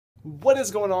What is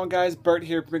going on, guys? Bert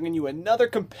here, bringing you another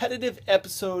competitive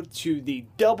episode to the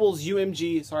Doubles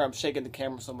UMG. Sorry, I'm shaking the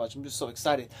camera so much. I'm just so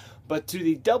excited. But to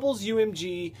the Doubles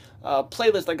UMG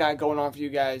playlist I got going on for you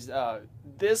guys.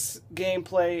 This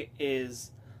gameplay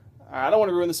is... I don't want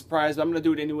to ruin the surprise, but I'm going to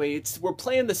do it anyway. We're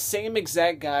playing the same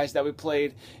exact guys that we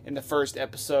played in the first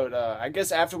episode. I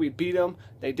guess after we beat them,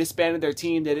 they disbanded their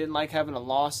team. They didn't like having a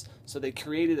loss, so they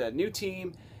created a new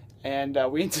team. And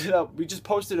we just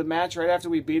posted a match right after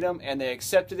we beat them, and they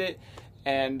accepted it.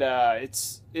 And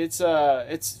it's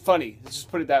funny. Let's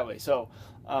just put it that way. So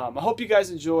I hope you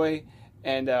guys enjoy.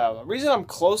 And the reason I'm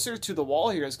closer to the wall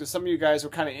here is because some of you guys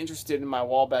were kind of interested in my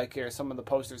wall back here, some of the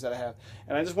posters that I have.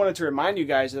 And I just wanted to remind you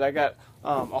guys that I got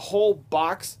a whole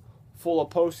box full of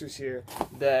posters here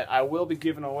that I will be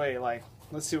giving away. Like,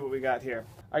 let's see what we got here.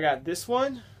 I got this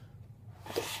one.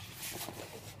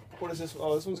 What is this?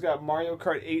 Oh, this one's got Mario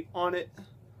Kart 8 on it.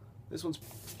 This one's...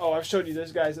 Oh, I've showed you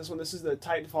this, guys. This one. This is the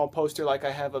Titanfall poster like I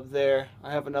have up there.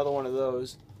 I have another one of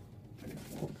those.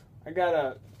 I got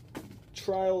a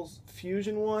Trials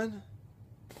Fusion one.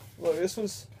 Look, this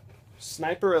one's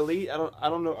Sniper Elite. I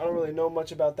don't know. I don't really know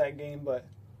much about that game, but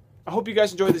I hope you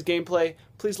guys enjoyed this gameplay.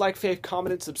 Please like, fave,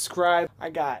 comment, and subscribe. I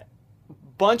got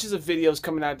bunches of videos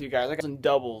coming out to you guys. I got some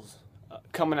doubles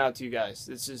coming out to you guys.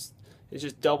 It's just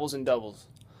doubles and doubles.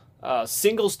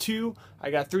 Singles too.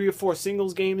 I got 3 or 4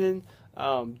 singles games in.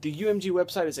 The UMG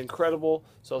website is incredible.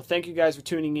 So thank you guys for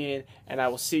tuning in, and I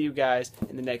will see you guys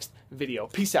in the next video.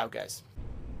 Peace out, guys.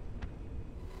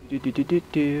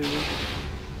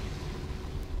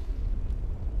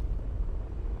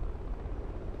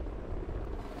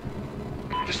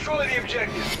 Destroy the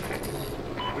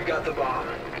objective. We got the bomb.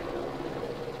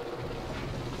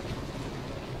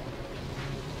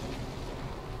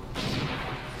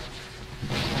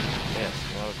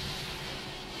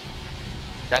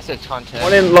 That's a contest.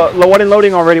 One in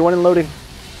loading already. One in loading.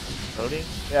 Loading?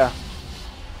 Yeah.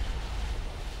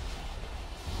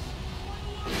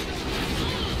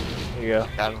 There you go.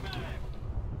 Got him.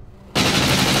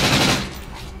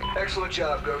 Excellent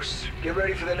job, Ghosts. Get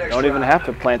ready for the next Don't even round. have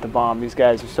to plant the bomb. These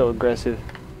guys are so aggressive.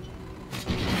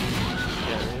 Yeah,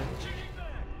 really?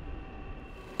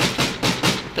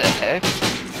 What the heck?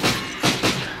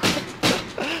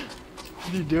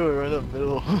 What are you doing right up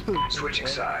middle? Switching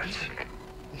sides.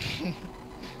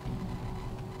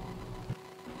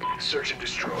 Search and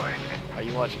destroy. Are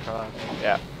you watching Cross?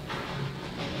 Yeah.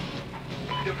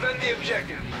 Defend the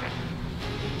objective.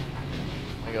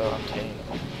 I go on Kane.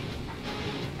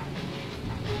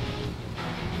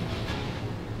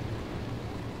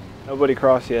 Nobody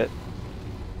crossed yet.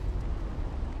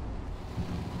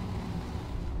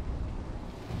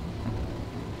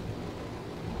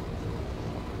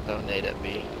 Don't nade at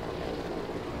B.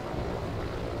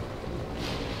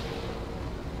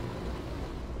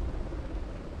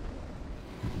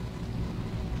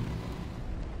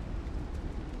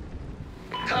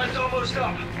 Time's almost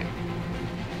up.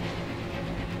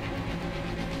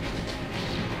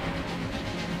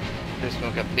 There's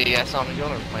smoke at B. I saw him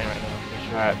going to plane right now. For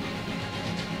sure. Alright.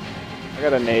 I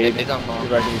got a nade. He's on bomb.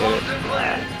 See if I can get it. Bombs in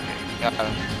play. Got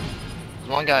him. There's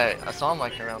one guy, I saw him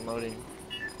like around loading.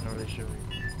 I'm not really sure.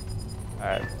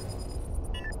 Alright. I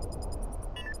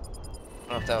don't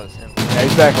know if that was him. Yeah,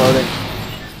 he's back loading.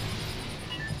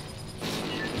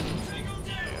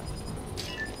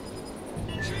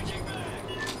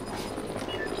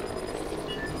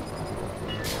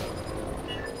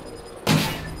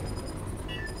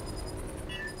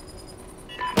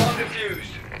 Bomb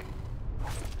defused.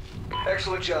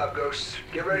 Excellent job, Ghosts.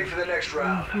 Get ready for the next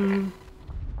round.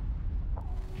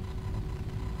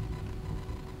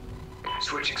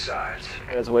 Switching sides.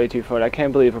 That's way too far. I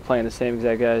can't believe we're playing the same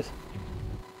exact guys.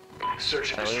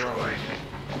 Search and Oh, yeah. destroy.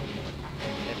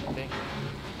 Everything.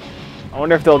 I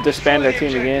wonder if they'll disband their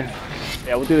team again.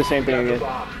 Yeah, we'll do the same We got thing the again.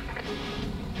 bomb.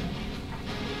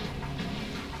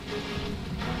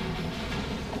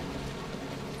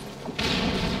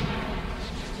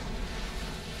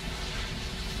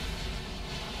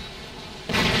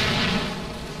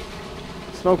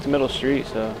 Smoked the middle street,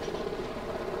 so...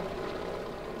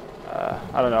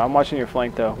 I don't know. I'm watching your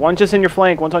flank, though. One's just in your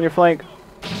flank. One's on your flank.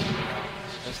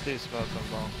 Let's do smoke on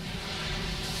bomb.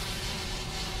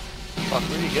 Fuck,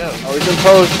 where'd he go? Oh, he's in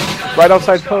post. Right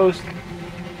outside post.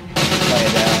 Lay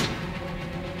it down.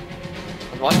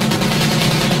 What?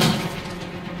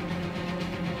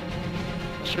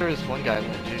 I'm sure this one guy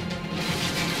went, dude.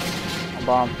 On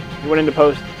bomb. He went into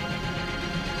post.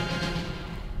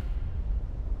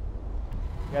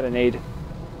 Got a nade.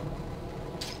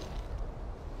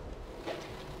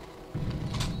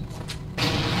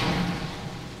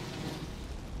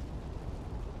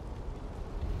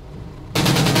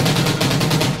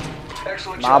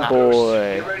 Excellent My job, Ghost.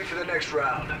 boy. Get ready for the next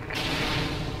round.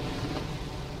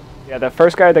 Yeah, that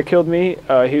first guy that killed me,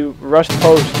 he rushed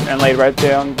post and laid right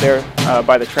down there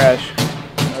by the trash,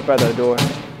 right by the door.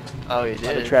 Oh, he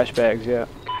By the did. trash bags, yeah.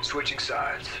 Switching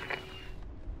sides.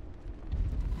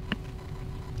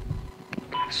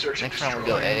 Search and Next round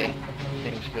we destroy. go A.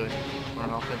 Things good.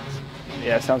 Run offense.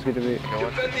 Yeah, sounds good to me. Go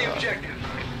with, Defend the objective.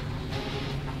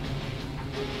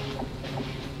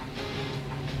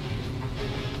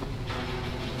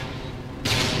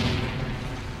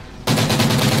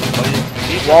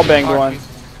 Wall banged one.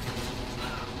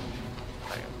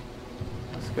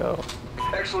 Let's go.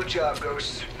 Excellent job,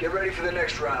 Ghost. Get ready for the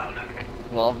next round.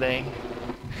 Wall bang.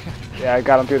 Yeah, I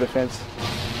got him through the fence.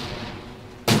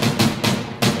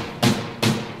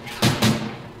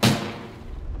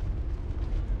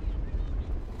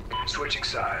 Switching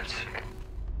sides.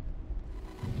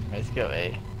 Let's go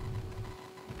A.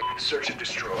 Search and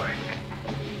destroy.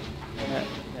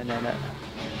 No.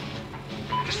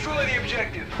 Destroy the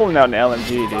objective. Pulling out an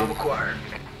LMG, Bomb dude. acquired.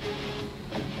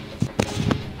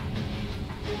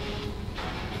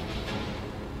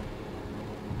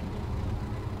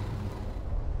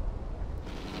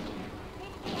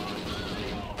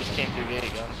 Just came through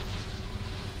gate, guys.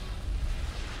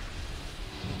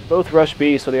 Both rush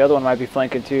B, so the other one might be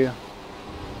flanking too.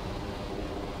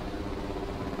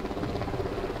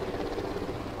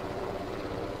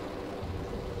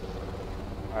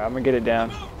 Alright, I'm gonna get it down.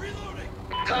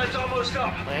 Time's almost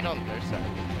up. Land on their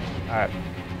side. Alright.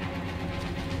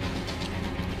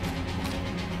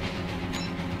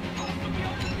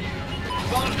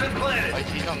 Bomb's been planted. Oh,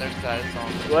 he's on their side. It's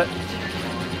on. What?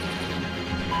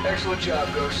 Excellent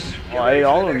job, Ghost. Get Oh, I ready ate for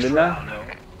all the of them, next didn't I?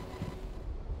 round.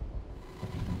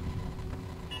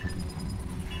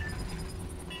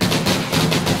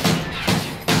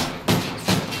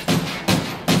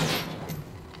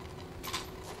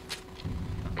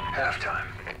 Halftime.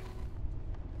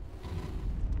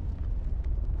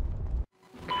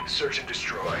 Search and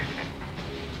destroy.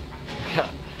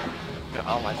 Got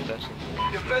all my specials.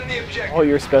 Defend the objective. Oh,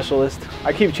 you're a specialist.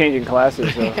 I keep changing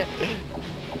classes, so.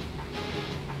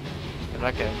 I'm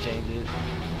not gonna change it.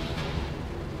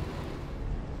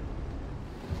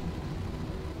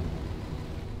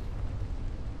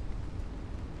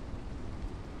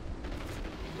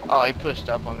 Oh, he pushed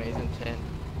up on me. He's in 10.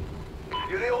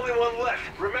 You're the only one left.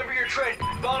 Remember your trade.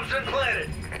 Bomb's been planted.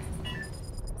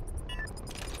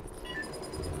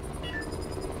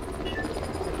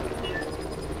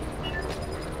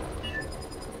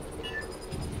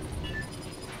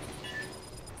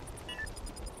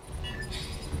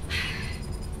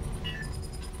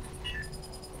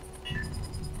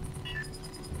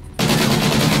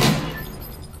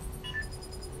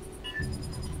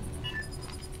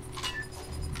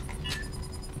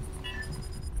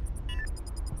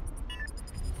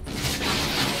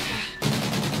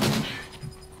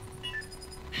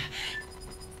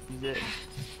 He's it.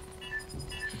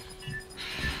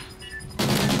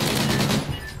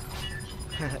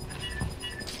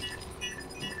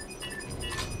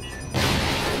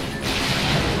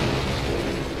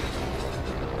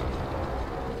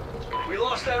 We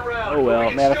lost that round. Oh, well, but we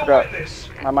can man, I still forgot. win this.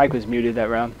 My mic was muted that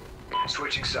round.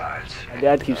 Switching sides. My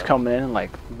dad keeps coming in and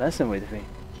like messing with me.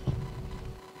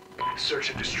 Search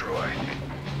and destroy.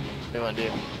 What do you want to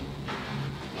do?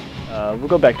 We'll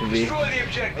go back to B. Destroy the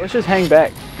objective. Let's just hang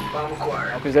back, Bomb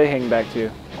acquired. because they hang back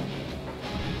too.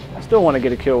 I still want to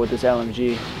get a kill with this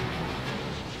LMG.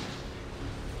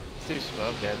 It's too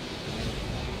smoke, guys.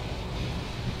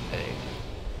 Hey.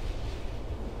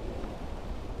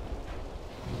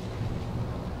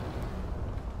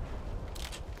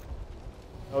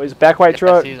 Oh, he's a back white I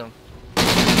truck. sees him.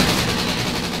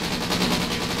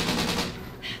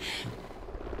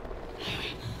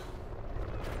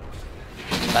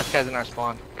 That guy's in our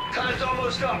spawn. Time's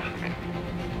almost up.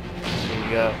 There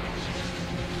you go.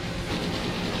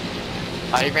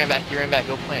 Oh, he ran back. He ran back.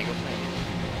 Go plant. Go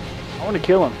plant. I want to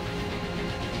kill him.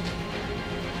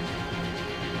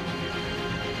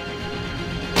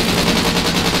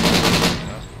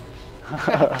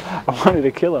 I wanted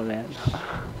to kill him, man.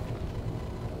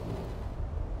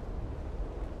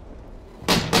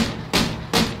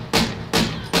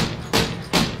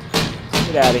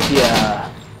 Get out of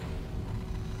here.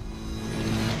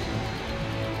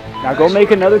 Now go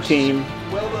make another team.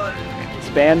 Well done.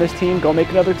 Span this team. Go make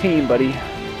another team, buddy.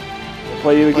 We'll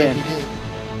play you again.